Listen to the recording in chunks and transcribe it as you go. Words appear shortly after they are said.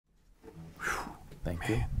Thank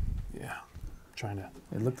you. Yeah. Trying to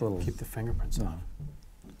It looked a little... keep the fingerprints on.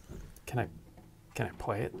 Can I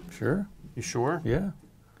play it? Sure. You sure? Yeah.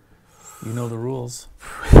 You know the rules.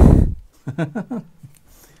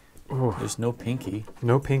 There's no pinky.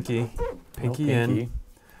 No pinky. Pinky, no pinky. in.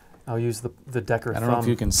 I'll use the Decker thumb. I don't know if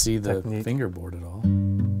you can see the technique. fingerboard at all.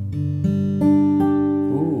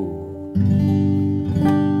 Ooh.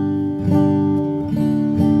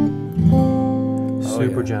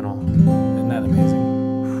 Super gentle. Isn't that amazing?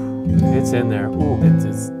 It's in there. Ooh.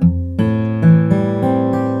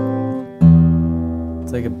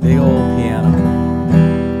 It's like a big old piano.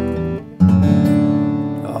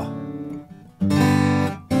 Oh.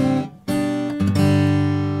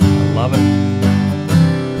 I love it.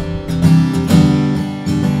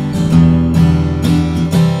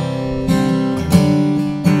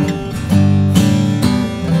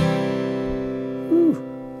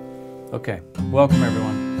 Okay, welcome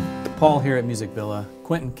everyone. Paul here at Music Villa,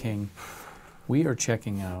 Quentin King. We are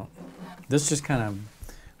checking out, this just kind of,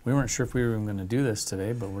 we weren't sure if we were even going to do this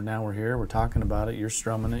today, but we're here, we're talking about it, you're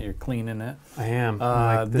strumming it, you're cleaning it. I am.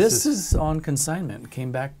 This is on consignment, it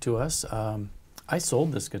came back to us. I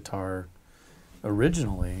sold this guitar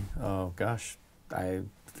originally, oh gosh,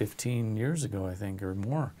 15 years ago I think, or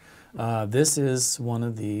more. This is one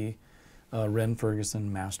of the Ren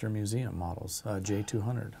Ferguson Master Museum models,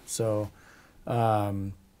 J200. So,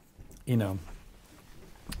 you know,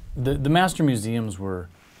 the Master Museums were,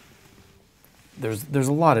 there's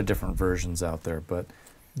a lot of different versions out there, but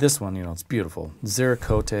this one, you know, it's beautiful.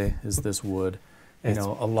 Ziricote is this wood. You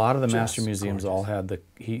know, a lot of the Master Museums all had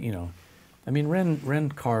you know, I mean, Ren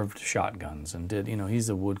carved shotguns and did, you know, he's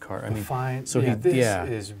a wood carver. I mean, fine. so yeah, this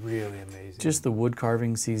is really amazing. Just the wood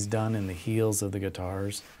carvings he's done in the heels of the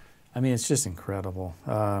guitars. I mean, it's just incredible.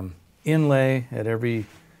 Inlay at every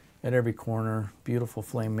corner, beautiful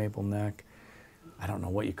flame maple neck. I don't know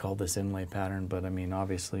what you call this inlay pattern, but I mean,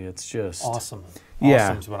 obviously, it's just awesome. Yeah,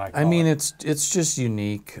 awesome is what I call I mean, it. it's just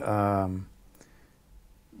unique.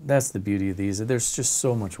 That's the beauty of these. There's just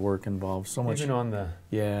so much work involved, so much. Even on the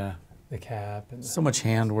cap and so much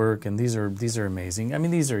handwork, and these are amazing. I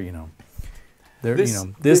mean, these are, you know, they're this, you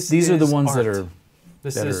know these are the ones art. that are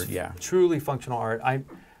this is truly functional art.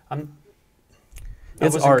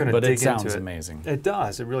 It's art, but it sounds amazing. It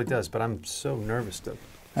does. It really does. But I'm so nervous to.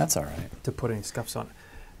 That's all right. To put any scuffs on.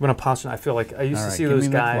 When I'm posturing, I feel like I used to see give those me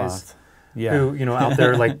the guys cloth. who, you know, out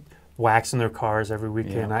there like waxing their cars every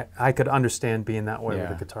weekend. Yeah. I could understand being that way with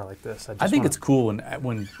a guitar like this. I think it's cool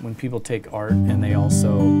when people take art and they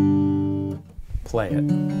also play it,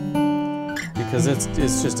 because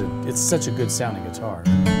it's such a good sounding guitar.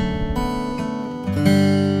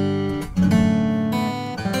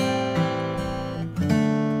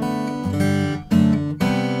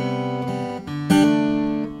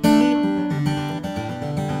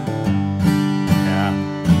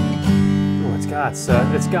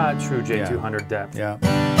 It's got true J200 depth. Yeah.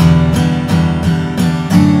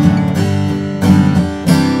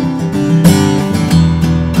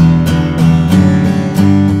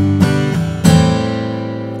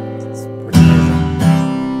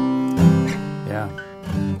 Yeah.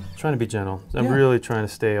 Trying to be gentle. I'm really trying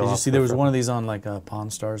to stay off. Did you see there was one of these on like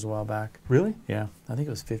Pawn Stars a while back? Really? Yeah. I think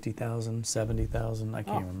it was 50,000, 70,000. I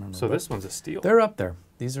can't remember. So this one's a steal. They're up there.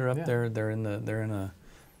 These are up there. They're in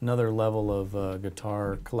another level of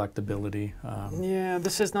guitar collectability. Yeah,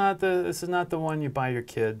 this is not the one you buy your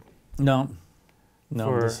kid. No,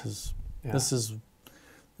 this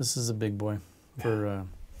is a big boy for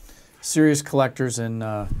serious collectors and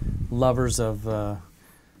lovers of the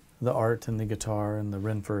art and the guitar and the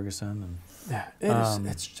Ren Ferguson. And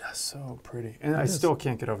it's just so pretty, and I still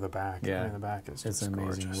can't get over the back. Yeah, I mean, the back is just an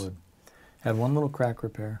amazing gorgeous. wood. Had one little crack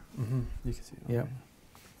repair. You can see it. Yep.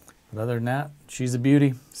 But other than that, she's a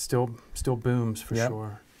beauty. Still booms for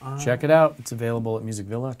sure. Check it out. It's available at Music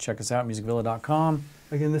Villa. Check us out, musicvilla.com.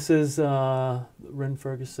 Again, this is Ren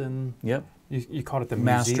Ferguson. Yep. You called it the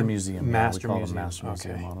Master Museum. Master we call Museum. it Master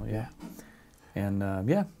Museum model. Yeah. And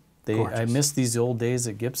Gorgeous. I missed these old days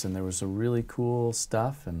at Gibson. There was some really cool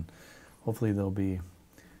stuff, and hopefully they'll be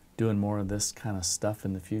doing more of this kind of stuff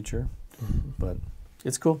in the future. But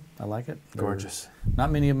it's cool. I like it. Gorgeous. Not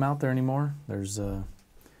many of them out there anymore. There's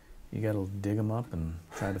you got to dig them up and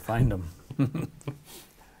try to find them.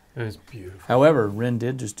 It is beautiful. However, Ren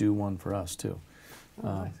did just do one for us too,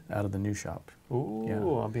 out of the new shop. Ooh, yeah.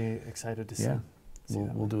 I'll be excited to see. Yeah,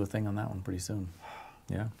 we'll do a thing on that one pretty soon.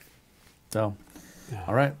 Yeah. So,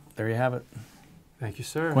 all right, there you have it. Thank you,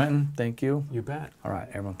 sir. Quentin, thank you. You bet. All right,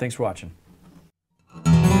 everyone, thanks for watching.